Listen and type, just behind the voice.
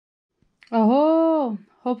Oh,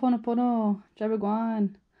 Ho'oponopono,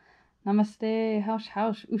 Jabagwan, Namaste,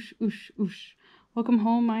 House, Oosh, Oosh, Oosh. Welcome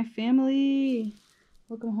home, my family.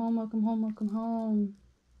 Welcome home, welcome home, welcome home.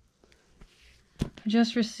 I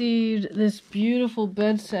just received this beautiful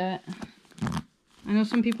bed set. I know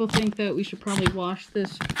some people think that we should probably wash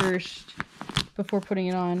this first before putting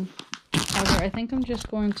it on. However, I think I'm just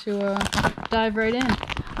going to dive right in.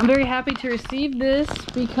 I'm very happy to receive this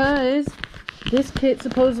because this kit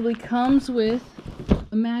supposedly comes with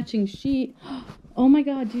a matching sheet. Oh my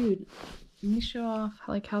god, dude. Let me show off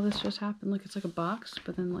like how this just happened. Look, it's like a box,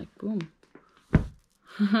 but then like boom.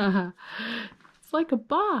 It's like a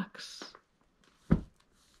box.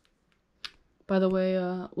 By the way,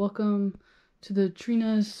 welcome to the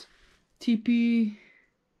Trina's TP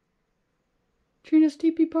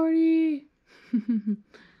party. The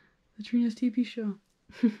Trina's TP show.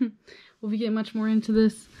 We'll be getting much more into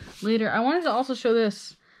this later. I wanted to also show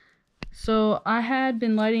this. So I had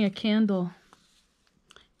been lighting a candle,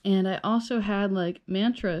 and I also had like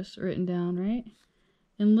mantras written down, right?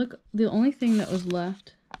 And look, the only thing that was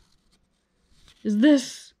left is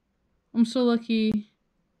this. I'm so lucky,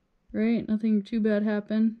 right? Nothing too bad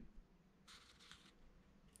happened.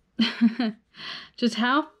 Just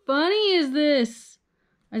how funny is this?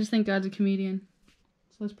 I just think God's a comedian.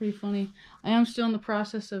 So that's pretty funny. I am still in the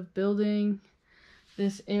process of building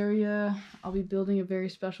this area. I'll be building a very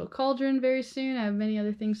special cauldron very soon. I have many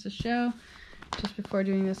other things to show. Just before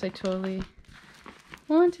doing this, I totally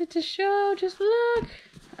wanted to show. Just look.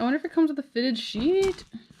 I wonder if it comes with a fitted sheet.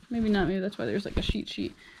 Maybe not. Maybe that's why there's like a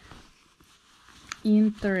sheet.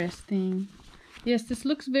 Interesting. Yes, this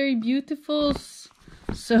looks very beautiful.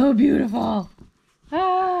 So beautiful.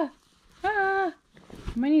 I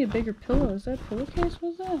might need a bigger pillow. Is that a pillowcase?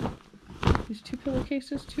 What's that? These two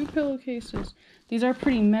pillowcases. These are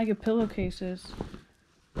pretty mega pillowcases.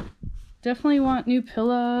 Definitely want new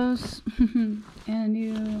pillows and a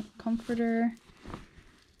new comforter.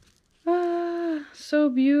 So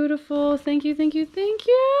beautiful. Thank you.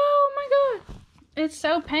 Oh my god. It's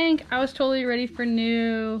so pink. I was totally ready for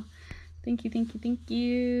new. Thank you.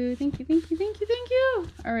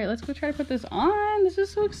 All right, let's go try to put this on. This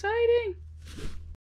is so exciting.